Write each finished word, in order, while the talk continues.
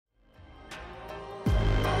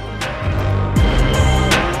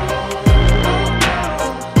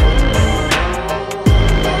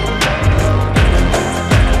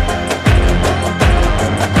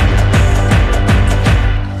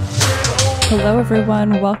Hello,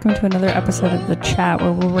 everyone. Welcome to another episode of The Chat,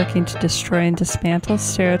 where we're working to destroy and dismantle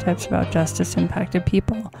stereotypes about justice-impacted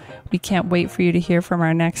people. We can't wait for you to hear from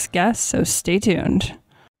our next guest, so stay tuned.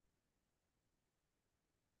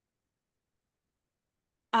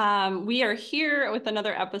 We are here with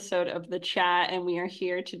another episode of The Chat, and we are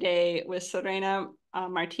here today with Serena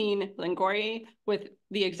Martin-Liguori, with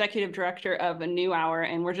the executive director of A New Hour,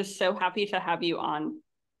 and we're just so happy to have you on.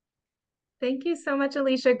 Thank you so much,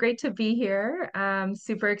 Elesha. Great to be here.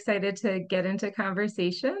 Super excited to get into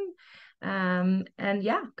conversation. And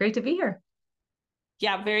yeah, great to be here.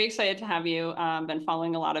 Yeah, very excited to have you. Been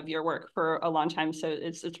following a lot of your work for a long time, so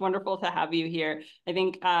it's wonderful to have you here. I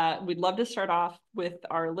think we'd love to start off with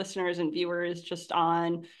our listeners and viewers just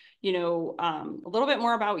on, a little bit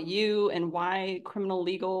more about you and why criminal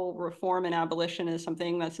legal reform and abolition is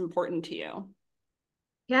something that's important to you.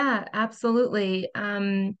 Yeah, absolutely.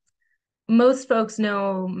 Most folks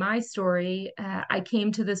know my story. I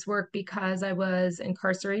came to this work because I was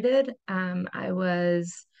incarcerated. I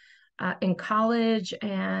was in college,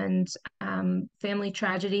 and family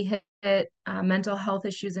tragedy hit, mental health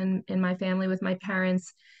issues in my family with my parent,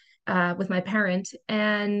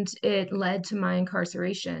 and it led to my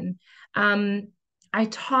incarceration. Um, I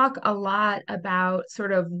talk a lot about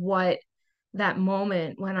sort of what that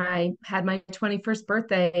moment when I had my 21st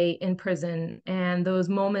birthday in prison, and those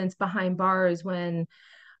moments behind bars when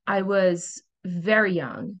I was very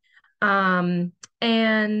young. And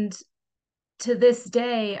to this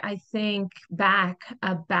day, I think back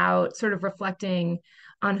about sort of reflecting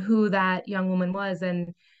on who that young woman was,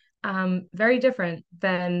 and very different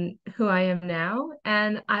than who I am now.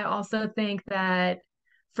 And I also think that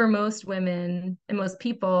for most women and most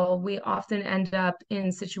people, we often end up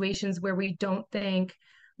in situations where we don't think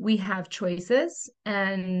we have choices.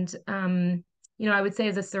 And, I would say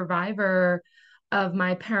as a survivor of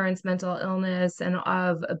my parents' mental illness and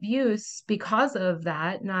of abuse because of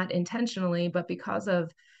that, not intentionally, but because of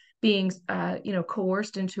being,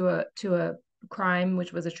 coerced into a crime,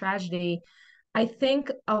 which was a tragedy. I think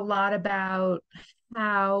a lot about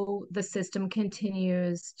how the system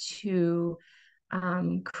continues to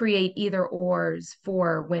create either ors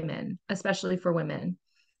for women, especially for women.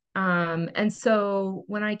 And so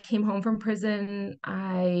when I came home from prison,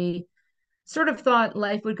 I sort of thought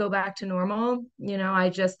life would go back to normal. I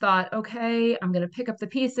just thought, okay, I'm going to pick up the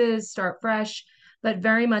pieces, start fresh. But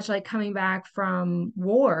very much like coming back from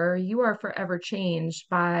war, you are forever changed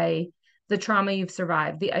by the trauma you've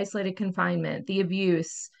survived, the isolated confinement, the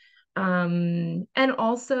abuse, and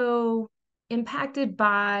also impacted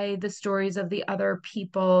by the stories of the other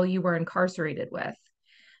people you were incarcerated with.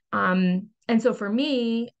 And so for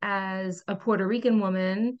me, as a Puerto Rican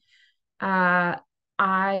woman, uh,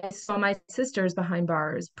 I saw my sisters behind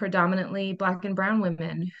bars, predominantly Black and Brown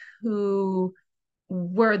women, who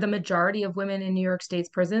were the majority of women in New York State's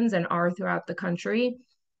prisons and are throughout the country.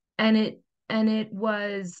 And it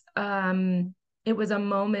was a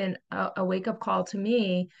moment, a wake-up call to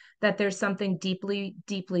me that there's something deeply,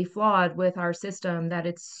 deeply flawed with our system, that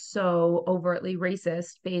it's so overtly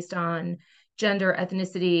racist based on gender,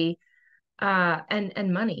 ethnicity,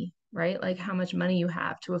 and money, right? Like how much money you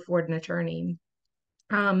have to afford an attorney.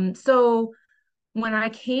 So when I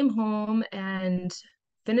came home and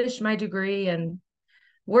finished my degree and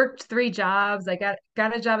worked 3 jobs, I got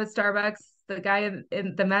a job at Starbucks.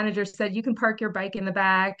 The manager said, "You can park your bike in the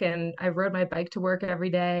back," and I rode my bike to work every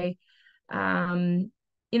day.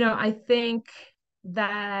 I think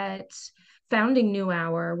that founding New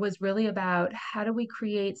Hour was really about how do we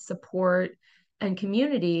create support and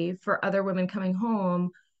community for other women coming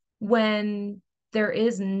home when there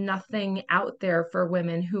is nothing out there for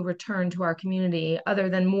women who return to our community other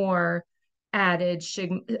than more added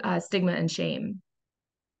stigma and shame.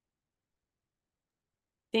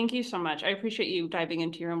 Thank you so much. I appreciate you diving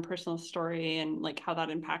into your own personal story and like how that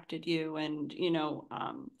impacted you and,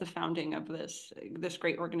 the founding of this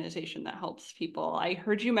great organization that helps people. I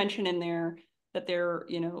heard you mention in there that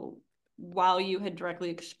while you had directly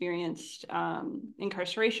experienced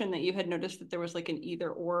incarceration, that you had noticed that there was like an either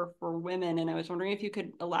or for women. And I was wondering if you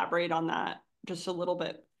could elaborate on that just a little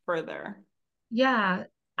bit further. Yeah,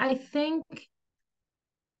 I think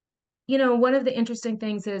one of the interesting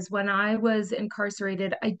things is when I was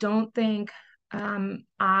incarcerated, I don't think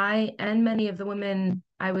I and many of the women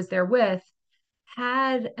I was there with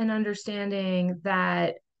had an understanding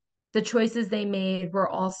that the choices they made were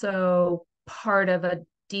also part of a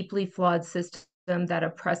deeply flawed system that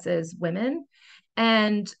oppresses women.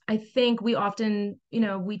 And I think we often,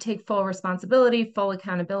 we take full responsibility, full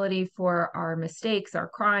accountability for our mistakes, our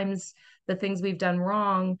crimes, the things we've done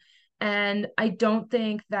wrong. And I don't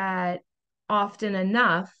think that often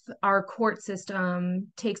enough, our court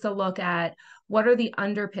system takes a look at what are the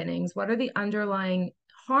underpinnings, what are the underlying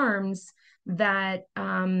harms that,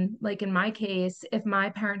 like in my case, if my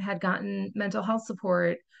parent had gotten mental health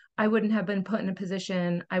support, I wouldn't have been put in a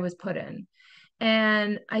position I was put in.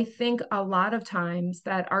 And I think a lot of times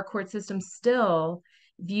that our court system still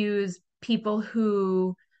views people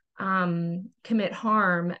who commit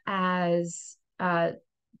harm as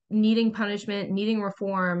needing punishment, needing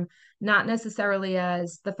reform, not necessarily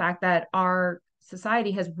as the fact that our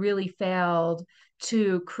society has really failed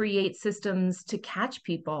to create systems to catch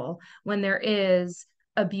people when there is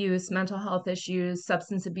abuse, mental health issues,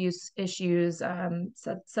 substance abuse issues,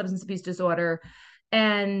 substance abuse disorder,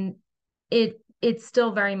 and it's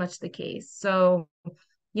still very much the case. So,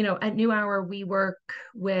 at New Hour, we work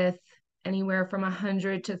with anywhere from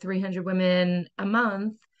 100 to 300 women a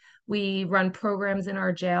month. We run programs in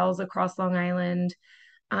our jails across Long Island.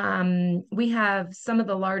 We have some of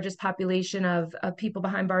the largest population of people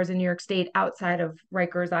behind bars in New York State outside of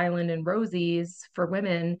Rikers Island and Rosie's for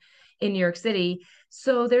women in New York City.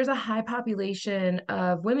 So there's a high population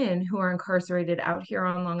of women who are incarcerated out here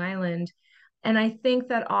on Long Island. And I think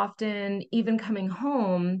that often, even coming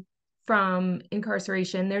home from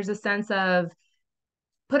incarceration, there's a sense of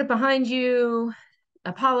put it behind you,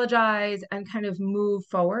 apologize, and kind of move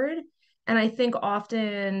forward. And I think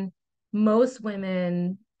often most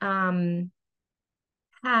women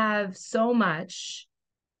have so much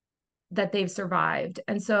that they've survived.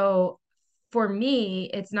 And so for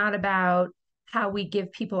me, it's not about how we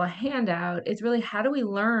give people a handout. It's really how do we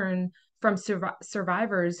learn from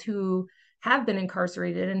survivors who have been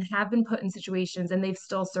incarcerated and have been put in situations and they've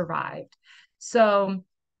still survived. So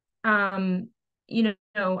um,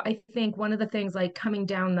 I think one of the things like coming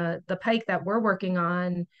down the pike that we're working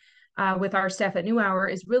on with our staff at New Hour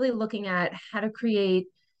is really looking at how to create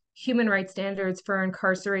human rights standards for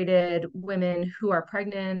incarcerated women who are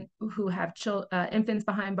pregnant, who have infants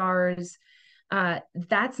behind bars.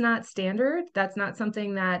 That's not standard. That's not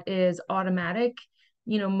something that is automatic.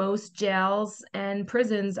 Most jails and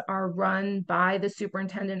prisons are run by the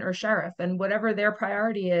superintendent or sheriff, and whatever their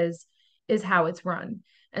priority is how it's run.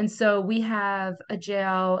 And so we have a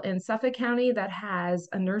jail in Suffolk County that has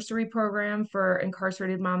a nursery program for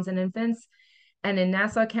incarcerated moms and infants. And in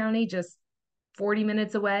Nassau County, just 40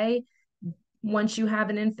 minutes away, once you have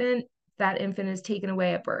an infant, that infant is taken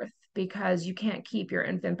away at birth because you can't keep your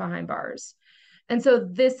infant behind bars. And so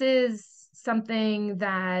this is something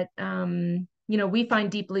that, we find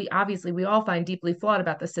deeply, obviously, we all find deeply flawed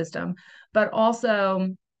about the system, but also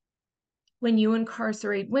when you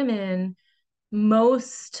incarcerate women,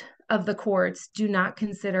 most of the courts do not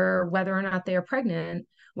consider whether or not they are pregnant,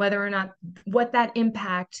 whether or not what that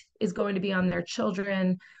impact is going to be on their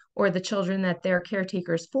children or the children that they're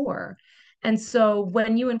caretakers for. And so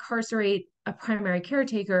when you incarcerate a primary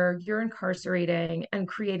caretaker, you're incarcerating and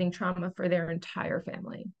creating trauma for their entire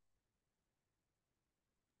family.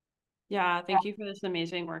 Yeah, thank you for this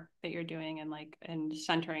amazing work that you're doing and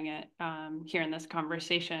centering it here in this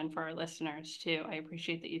conversation for our listeners too. I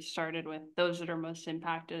appreciate that you started with those that are most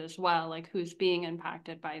impacted as well, like who's being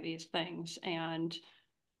impacted by these things, and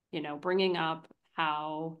bringing up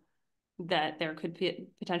how that there could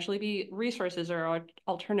potentially be resources or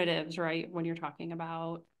alternatives, right? When you're talking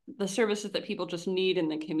about the services that people just need in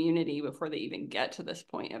the community before they even get to this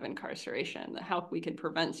point of incarceration, how we could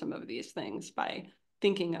prevent some of these things by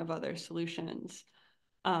thinking of other solutions.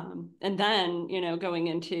 And then, going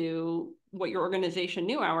into what your organization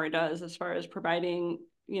New Hour does as far as providing,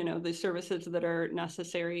 the services that are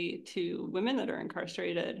necessary to women that are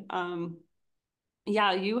incarcerated.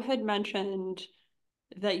 Yeah, you had mentioned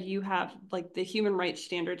that you have like the human rights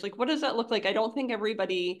standards. Like, what does that look like? I don't think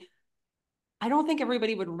everybody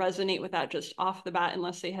would resonate with that just off the bat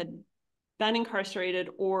unless they had been incarcerated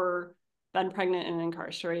or been pregnant and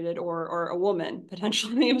incarcerated, or a woman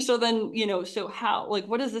potentially. So then, so how, like,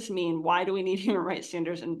 what does this mean? Why do we need human rights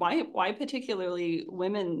standards, and why particularly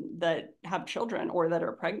women that have children or that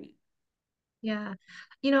are pregnant? Yeah.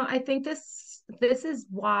 I think this is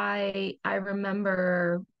why I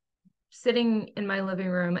remember sitting in my living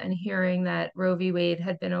room and hearing that Roe v. Wade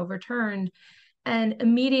had been overturned and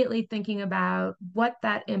immediately thinking about what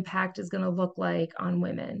that impact is going to look like on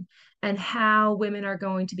women and how women are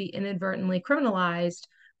going to be inadvertently criminalized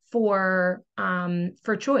for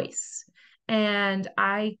choice. And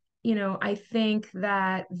I think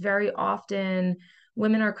that very often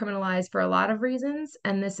women are criminalized for a lot of reasons,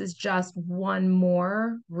 and this is just one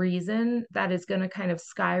more reason that is going to kind of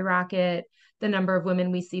skyrocket the number of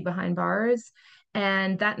women we see behind bars.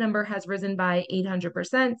 And that number has risen by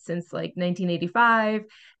 800% since like 1985.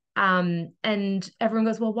 And everyone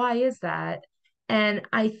goes, well, why is that? And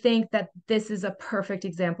I think that this is a perfect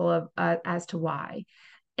example of as to why.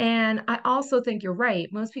 And I also think you're right.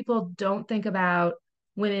 Most people don't think about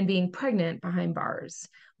women being pregnant behind bars.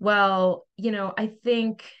 Well, I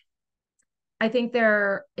think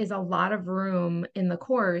there is a lot of room in the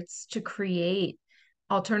courts to create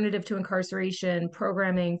alternative to incarceration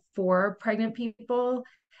programming for pregnant people.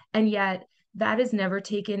 And yet that is never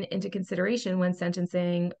taken into consideration when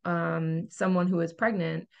sentencing someone who is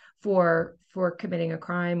pregnant for committing a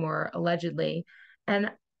crime or allegedly.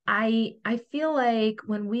 And I feel like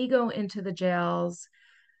when we go into the jails,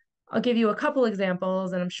 I'll give you a couple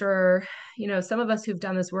examples, and I'm sure, some of us who've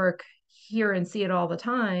done this work hear and see it all the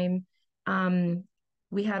time. Um,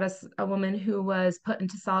 we had a woman who was put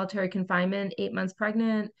into solitary confinement, 8 months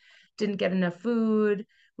pregnant, didn't get enough food.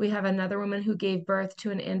 We have another woman who gave birth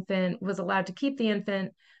to an infant, was allowed to keep the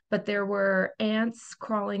infant, but there were ants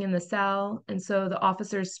crawling in the cell. And so the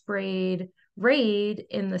officers sprayed Raid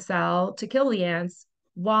in the cell to kill the ants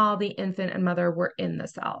while the infant and mother were in the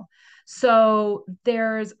cell. So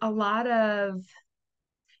there's a lot of,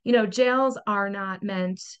 jails are not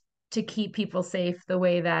meant to keep people safe the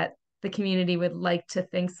way that the community would like to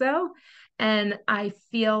think so. And I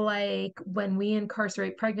feel like when we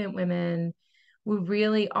incarcerate pregnant women, we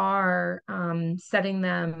really are setting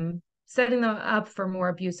them up for more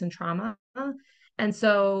abuse and trauma. And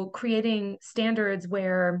so creating standards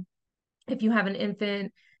where if you have an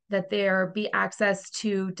infant, that there be access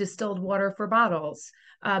to distilled water for bottles,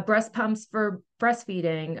 breast pumps for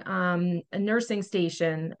breastfeeding, a nursing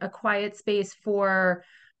station, a quiet space for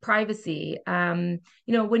privacy.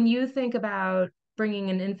 When you think about bringing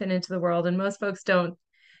an infant into the world, and most folks don't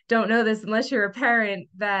know this unless you're a parent,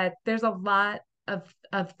 that there's a lot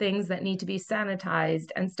of things that need to be sanitized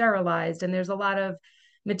and sterilized, and there's a lot of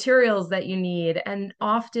materials that you need. And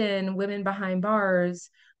often women behind bars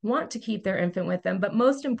want to keep their infant with them. But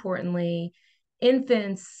most importantly,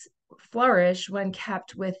 infants flourish when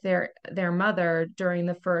kept with their mother during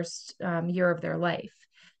the first year of their life.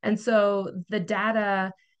 And so the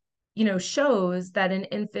data, shows that an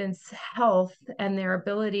infant's health and their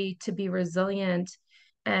ability to be resilient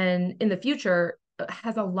and in the future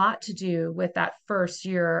has a lot to do with that first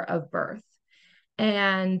year of birth.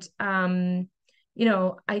 And I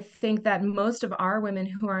think that most of our women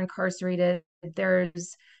who are incarcerated,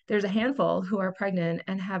 there's a handful who are pregnant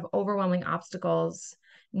and have overwhelming obstacles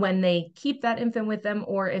when they keep that infant with them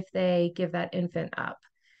or if they give that infant up.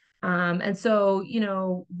 And so,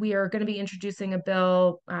 we are going to be introducing a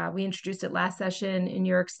bill. We introduced it last session in New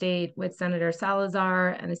York State with Senator Salazar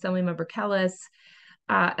and Assemblymember Kellis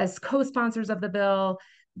as co-sponsors of the bill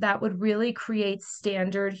that would really create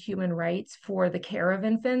standard human rights for the care of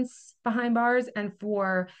infants behind bars and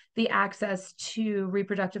for the access to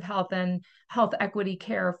reproductive health and health equity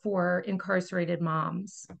care for incarcerated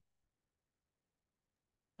moms.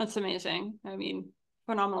 That's amazing. I mean,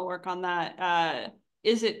 phenomenal work on that.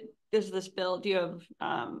 Is this bill, do you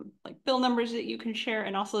have like bill numbers that you can share?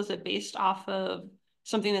 And also, is it based off of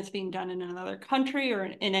something that's being done in another country or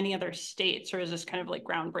in any other states, or is this kind of like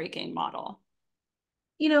groundbreaking model?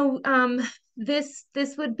 You know, um, this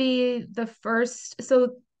would be the first.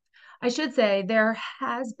 So I should say there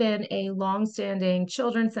has been a longstanding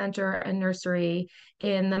children's center and nursery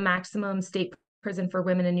in the maximum state prison for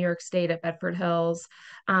women in New York State at Bedford Hills.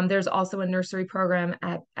 There's also a nursery program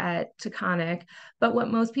at Taconic. But what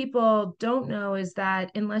most people don't know is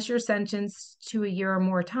that unless you're sentenced to a year or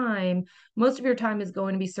more time, most of your time is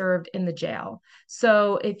going to be served in the jail.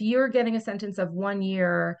 So if you're getting a sentence of 1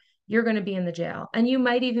 year, you're going to be in the jail. And you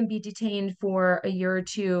might even be detained for a year or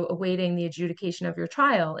two awaiting the adjudication of your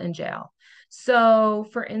trial in jail. So,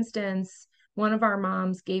 for instance, one of our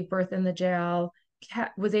moms gave birth in the jail,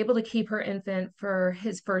 was able to keep her infant for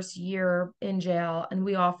his first year in jail, and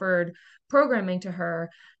we offered programming to her.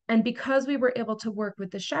 And because we were able to work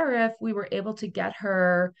with the sheriff, we were able to get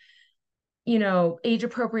her age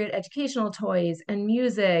appropriate educational toys and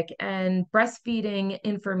music and breastfeeding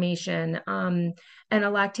information, and a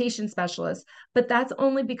lactation specialist. But that's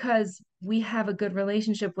only because we have a good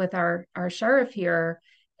relationship with our sheriff here.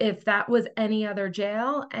 If that was any other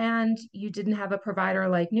jail and you didn't have a provider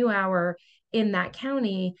like New Hour in that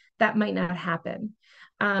county, that might not happen.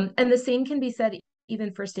 And the same can be said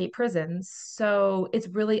even for state prisons. So it's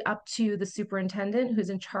really up to the superintendent who's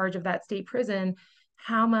in charge of that state prison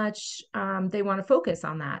how much they want to focus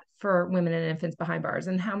on that for women and infants behind bars,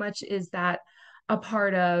 and how much is that a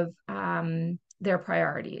part of their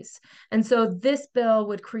priorities. And so this bill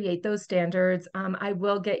would create those standards. I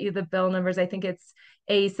will get you the bill numbers. I think it's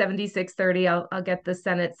A7630. I'll get the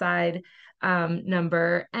Senate side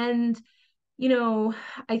number. And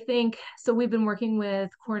I think so. We've been working with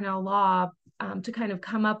Cornell Law to kind of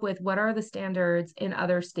come up with what are the standards in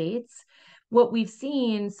other states. What we've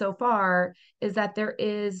seen so far is that there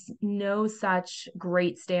is no such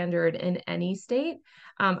great standard in any state.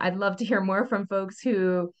 I'd love to hear more from folks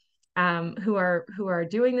who are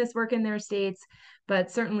doing this work in their states,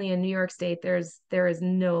 but certainly in New York State, there is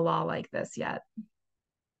no law like this yet.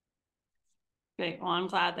 Great. Well, I'm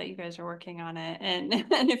glad that you guys are working on it. And,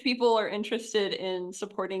 and if people are interested in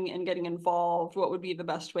supporting and getting involved, what would be the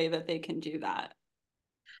best way that they can do that?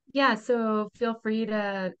 Yeah, so feel free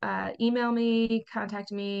to email me,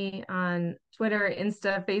 contact me on Twitter,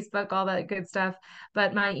 Insta, Facebook, all that good stuff.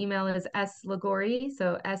 But my email is sliguori,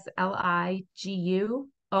 so SLIGUORI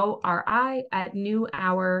at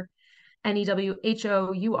newhourli.org.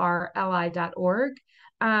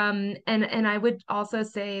 And I would also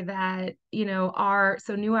say that,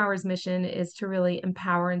 New Hour's mission is to really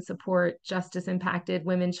empower and support justice impacted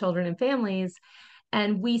women, children, and families.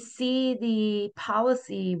 And we see the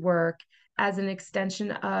policy work as an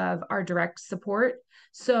extension of our direct support.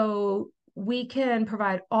 So we can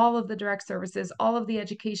provide all of the direct services, all of the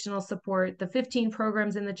educational support, the 15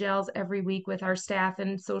 programs in the jails every week with our staff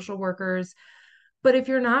and social workers. But if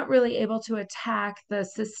you're not really able to attack the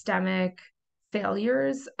systemic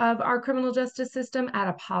failures of our criminal justice system at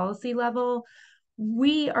a policy level,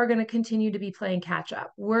 we are going to continue to be playing catch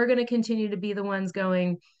up. We're going to continue to be the ones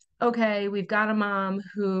going, okay, we've got a mom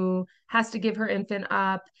who has to give her infant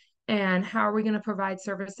up. And how are we going to provide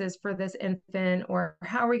services for this infant? Or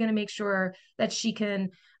how are we going to make sure that she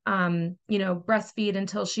can, breastfeed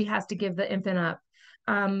until she has to give the infant up?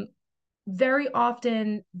 Very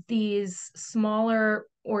often, these smaller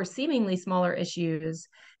or seemingly smaller issues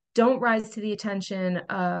don't rise to the attention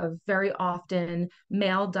of very often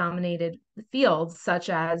male dominated fields, such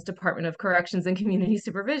as Department of Corrections and Community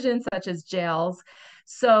Supervision, such as jails.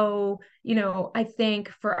 So, I think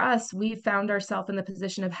for us, we found ourselves in the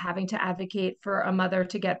position of having to advocate for a mother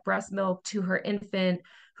to get breast milk to her infant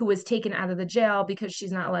who was taken out of the jail because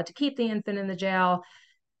she's not allowed to keep the infant in the jail,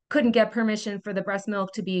 couldn't get permission for the breast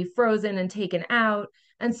milk to be frozen and taken out.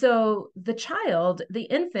 And so the child, the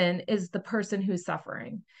infant, is the person who's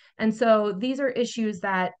suffering. And so these are issues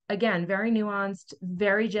that, again, very nuanced,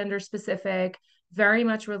 very gender specific, very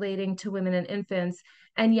much relating to women and infants.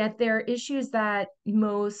 And yet they're issues that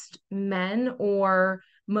most men or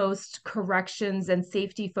most corrections and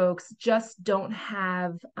safety folks just don't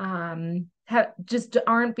just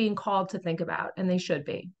aren't being called to think about, and they should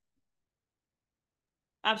be.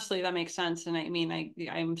 Absolutely, that makes sense. And I mean,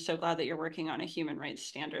 I'm so glad that you're working on a human rights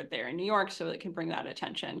standard there in New York so it can bring that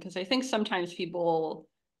attention. Because I think sometimes people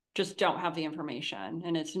just don't have the information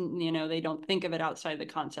and they don't think of it outside the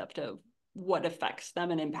concept of what affects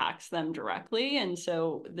them and impacts them directly. And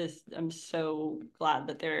so I'm so glad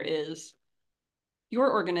that there is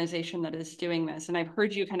your organization that is doing this. And I've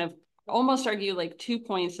heard you kind of almost argue like 2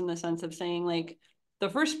 points in the sense of saying like, the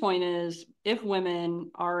first point is if women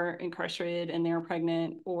are incarcerated and they're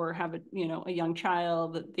pregnant or have a young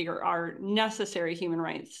child, that there are necessary human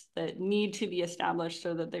rights that need to be established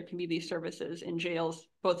so that there can be these services in jails,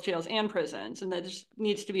 both jails and prisons. And that just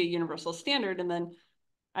needs to be a universal standard. And then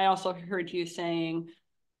I also heard you saying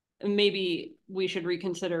maybe we should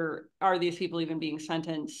reconsider, are these people even being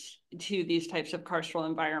sentenced to these types of carceral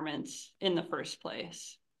environments in the first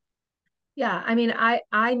place? Yeah, I mean,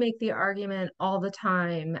 I make the argument all the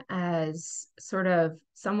time as sort of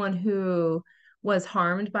someone who was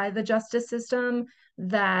harmed by the justice system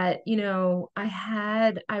that,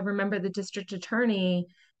 I remember the district attorney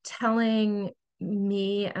telling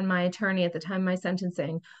me and my attorney at the time of my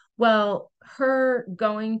sentencing, well, her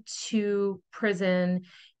going to prison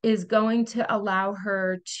is going to allow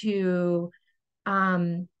her to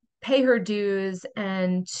um, pay her dues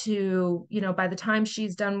and to, by the time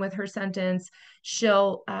she's done with her sentence,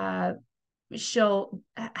 she'll have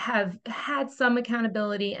had some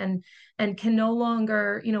accountability and can no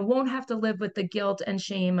longer, won't have to live with the guilt and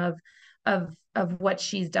shame of what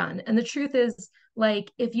she's done. And the truth is,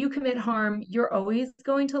 like, if you commit harm, you're always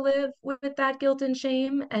going to live with that guilt and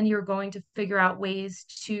shame, and you're going to figure out ways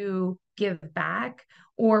to give back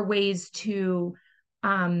or ways to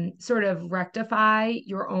sort of rectify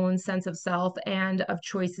your own sense of self and of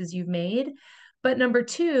choices you've made. But number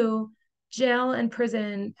two, jail and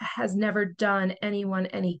prison has never done anyone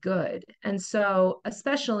any good. And so,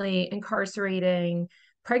 especially incarcerating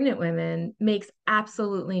pregnant women makes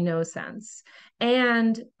absolutely no sense.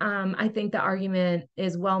 And I think the argument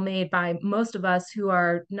is well made by most of us who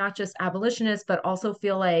are not just abolitionists, but also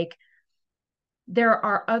feel like there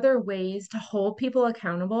are other ways to hold people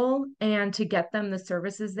accountable and to get them the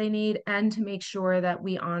services they need and to make sure that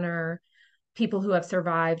we honor people who have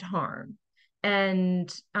survived harm.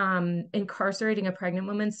 And incarcerating a pregnant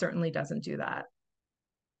woman certainly doesn't do that.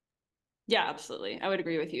 Yeah, absolutely. I would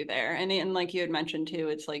agree with you there. And like you had mentioned too,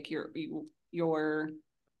 it's like you're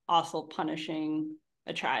also punishing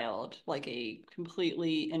a child, like a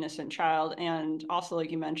completely innocent child, and also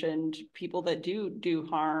like you mentioned, people that do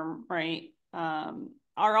harm, right?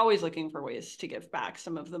 Are always looking for ways to give back.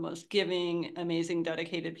 Some of the most giving, amazing,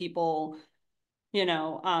 dedicated people, you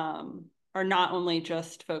know, are not only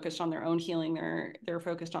just focused on their own healing, they're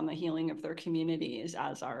focused on the healing of their communities,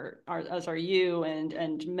 as are you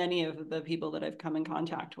and many of the people that I've come in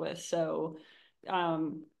contact with. So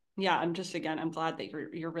um yeah, I'm glad that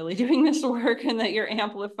you're really doing this work and that you're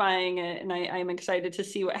amplifying it. And I'm excited to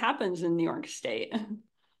see what happens in New York State.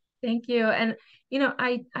 Thank you. And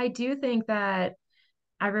I do think that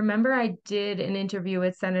I remember I did an interview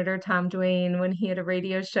with Senator Tom Duane when he had a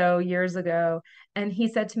radio show years ago, and he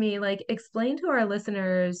said to me, like, explain to our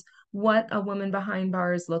listeners what a woman behind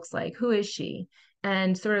bars looks like. Who is she?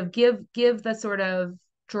 And sort of give the sort of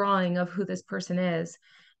drawing of who this person is.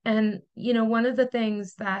 And one of the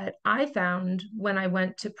things that I found when I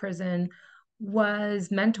went to prison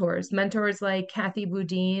was mentors like Kathy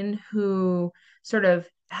Boudin, who sort of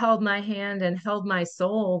held my hand and held my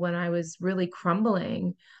soul when I was really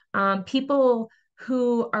crumbling. People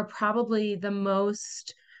who are probably the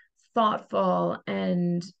most thoughtful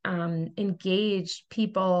and engaged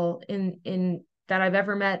people in that I've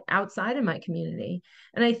ever met outside of my community.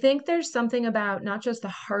 And I think there's something about not just the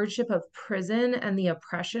hardship of prison and the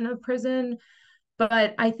oppression of prison,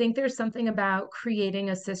 but I think there's something about creating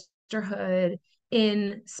a sisterhood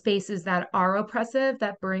in spaces that are oppressive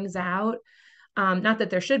that brings out not that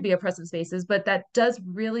there should be oppressive spaces, but that does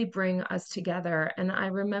really bring us together. And I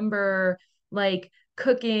remember like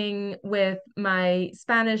cooking with my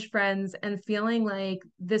Spanish friends and feeling like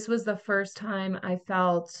this was the first time I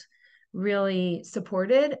felt really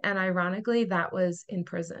supported. And ironically, that was in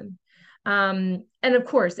prison. And of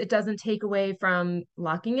course, it doesn't take away from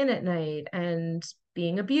locking in at night and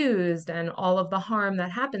being abused and all of the harm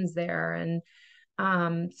that happens there. And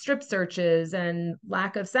strip searches and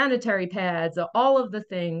lack of sanitary pads, all of the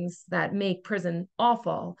things that make prison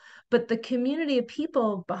awful. But the community of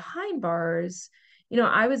people behind bars,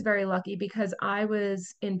 I was very lucky because I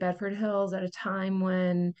was in Bedford Hills at a time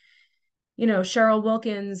when, Cheryl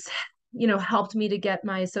Wilkins, helped me to get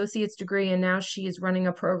my associate's degree. And now she's running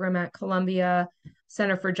a program at Columbia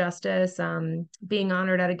Center for Justice, being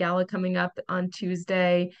honored at a gala coming up on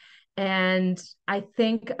Tuesday. And I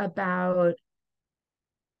think about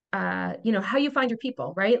how you find your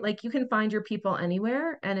people, right? Like you can find your people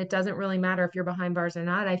anywhere, and it doesn't really matter if you're behind bars or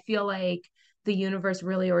not. I feel like the universe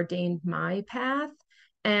really ordained my path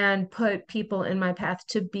and put people in my path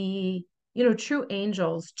to be, true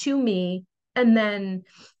angels to me. And then,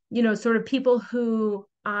 sort of people who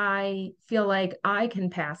I feel like I can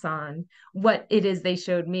pass on what it is they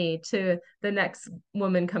showed me to the next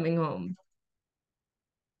woman coming home.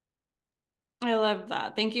 I love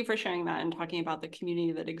that. Thank you for sharing that and talking about the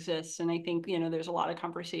community that exists. And I think, there's a lot of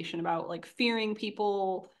conversation about like fearing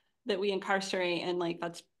people that we incarcerate, and like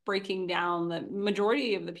that's breaking down the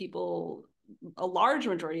majority of the people, a large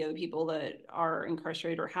majority of the people that are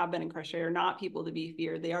incarcerated or have been incarcerated are not people to be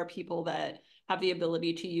feared. They are people that have the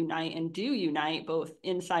ability to unite and do unite both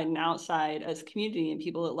inside and outside as community, and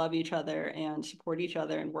people that love each other and support each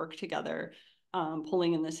other and work together,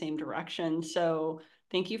 pulling in the same direction. So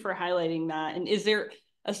thank you for highlighting that. And is there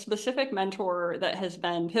a specific mentor that has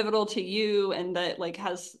been pivotal to you and that like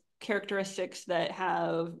has characteristics that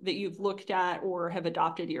you've looked at or have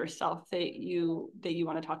adopted yourself that you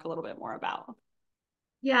want to talk a little bit more about?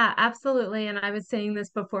 Yeah, absolutely. And I was saying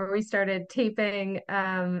this before we started taping.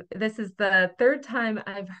 This is the third time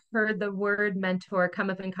I've heard the word mentor come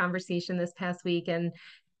up in conversation this past week. And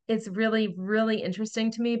it's really, really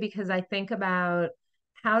interesting to me because I think about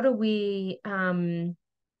how do we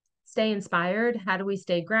stay inspired? How do we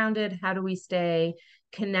stay grounded? How do we stay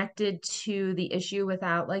connected to the issue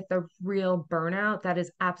without like the real burnout that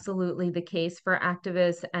is absolutely the case for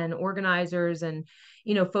activists and organizers and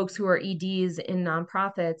folks who are EDs in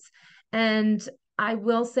nonprofits. And I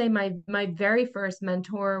will say my very first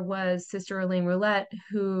mentor was Sister Elaine Roulette,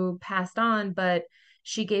 who passed on, but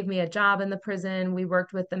she gave me a job in the prison. We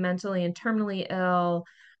worked with the mentally and terminally ill.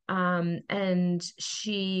 And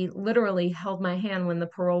she literally held my hand when the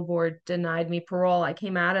parole board denied me parole. I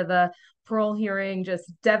came out of the parole hearing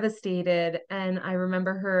just devastated, and I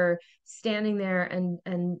remember her standing there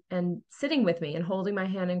and sitting with me and holding my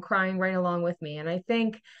hand and crying right along with me. And I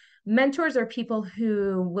think mentors are people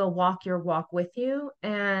who will walk your walk with you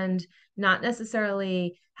and not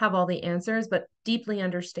necessarily have all the answers, but deeply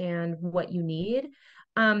understand what you need.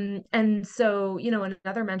 And so,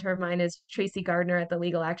 another mentor of mine is Tracy Gardner at the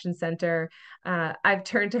Legal Action Center. I've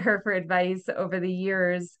turned to her for advice over the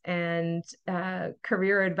years, and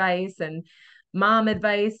career advice and mom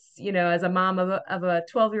advice, as a mom of a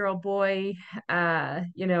 12-year-old boy.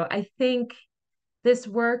 I think this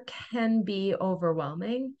work can be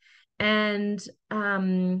overwhelming. And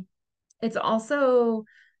it's also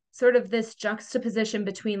sort of this juxtaposition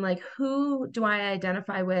between like, who do I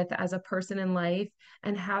identify with as a person in life,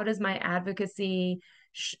 and how does my advocacy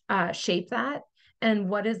shape that, and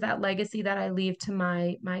what is that legacy that I leave to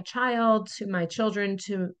my child, to my children,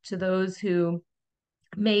 to those who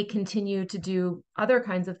may continue to do other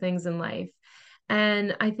kinds of things in life.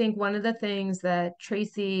 And I think one of the things that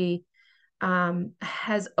Tracy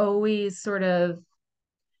has always sort of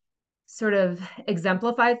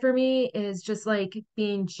exemplified for me is just like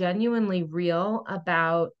being genuinely real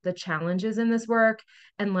about the challenges in this work,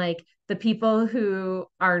 and like the people who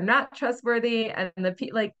are not trustworthy, and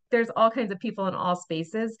like there's all kinds of people in all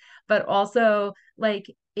spaces, but also like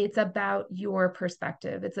it's about your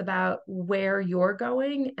perspective. It's about where you're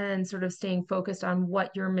going and sort of staying focused on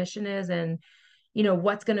what your mission is, and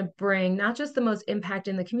what's going to bring not just the most impact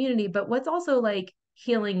in the community, but what's also like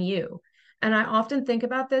healing you. And I often think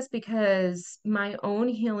about this because my own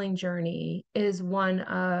healing journey is one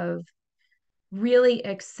of really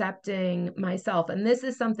accepting myself. And this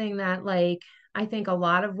is something that, like, I think a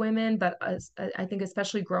lot of women, but I think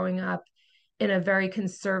especially growing up in a very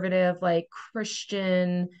conservative, like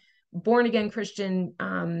Christian, born again Christian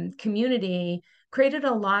community, created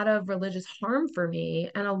a lot of religious harm for me,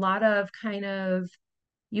 and a lot of kind of,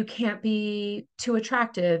 you can't be too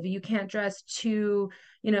attractive, you can't dress too,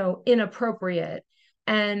 inappropriate.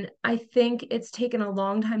 And I think it's taken a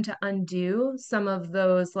long time to undo some of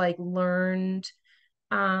those like learned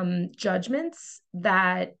judgments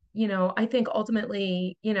that, I think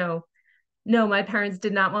ultimately, no, my parents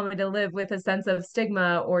did not want me to live with a sense of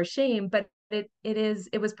stigma or shame, but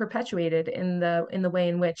it was perpetuated in the way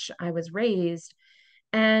in which I was raised.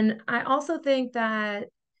 And I also think that,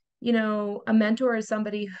 a mentor is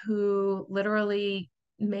somebody who literally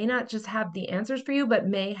may not just have the answers for you, but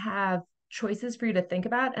may have choices for you to think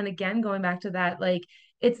about. And again, going back to that, like,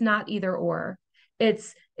 it's not either or.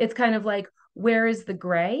 It's kind of like, where is the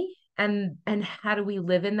gray, and how do we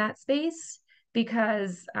live in that space?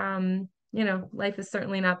 Because life is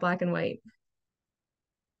certainly not black and white.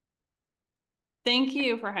 Thank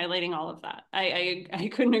you for highlighting all of that. I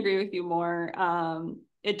couldn't agree with you more.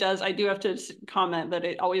 It does. I do have to comment that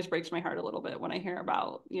it always breaks my heart a little bit when I hear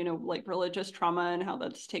about, like religious trauma and how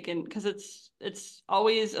that's taken, because it's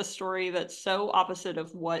always a story that's so opposite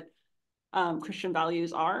of what Christian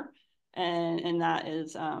values are, and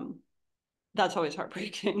that's always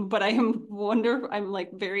heartbreaking. But I'm like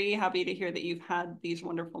very happy to hear that you've had these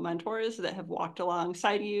wonderful mentors that have walked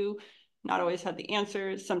alongside you, not always had the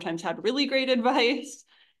answers, sometimes had really great advice,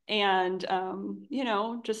 and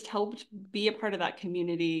just helped be a part of that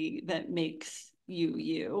community that makes you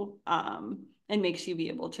you, and makes you be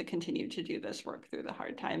able to continue to do this work through the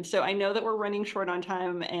hard times. So I know that we're running short on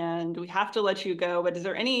time and we have to let you go, but is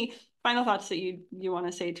there any final thoughts that you want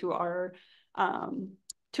to say to our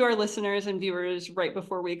listeners and viewers right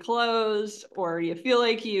before we close, or you feel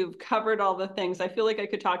like you've covered all the things? I feel like I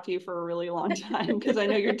could talk to you for a really long time because I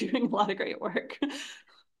know you're doing a lot of great work.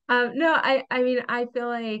 No, I mean, I feel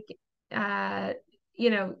like, uh,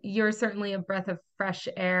 you're certainly a breath of fresh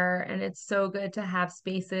air, and it's so good to have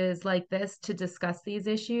spaces like this to discuss these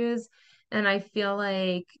issues. And I feel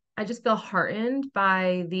like I just feel heartened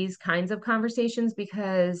by these kinds of conversations,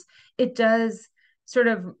 because it does sort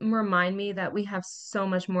of remind me that we have so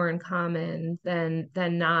much more in common than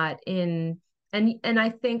not in, and I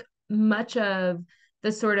think much of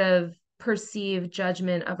the sort of perceived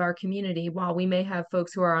judgment of our community, while we may have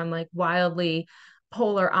folks who are on like wildly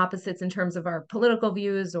polar opposites in terms of our political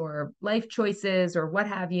views or life choices or what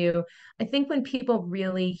have you, I think when people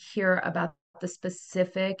really hear about the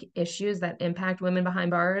specific issues that impact women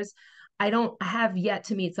behind bars, I have yet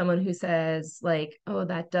to meet someone who says like, oh,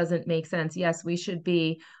 that doesn't make sense. Yes, we should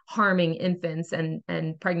be harming infants and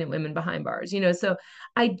pregnant women behind bars. So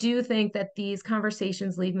I do think that these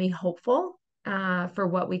conversations leave me hopeful for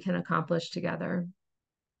what we can accomplish together.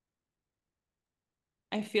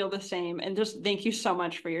 I feel the same. And just thank you so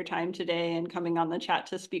much for your time today and coming on the chat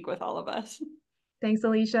to speak with all of us. Thanks,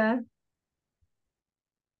 Elesha.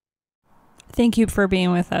 Thank you for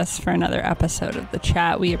being with us for another episode of The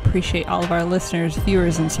Chat. We appreciate all of our listeners,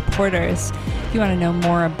 viewers, and supporters. If you want to know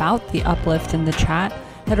more about the Uplift and The Chat,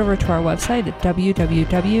 head over to our website at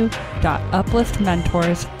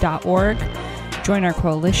www.upliftmentors.org. Join our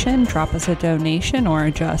coalition, drop us a donation, or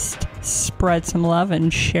just spread some love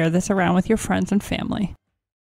and share this around with your friends and family.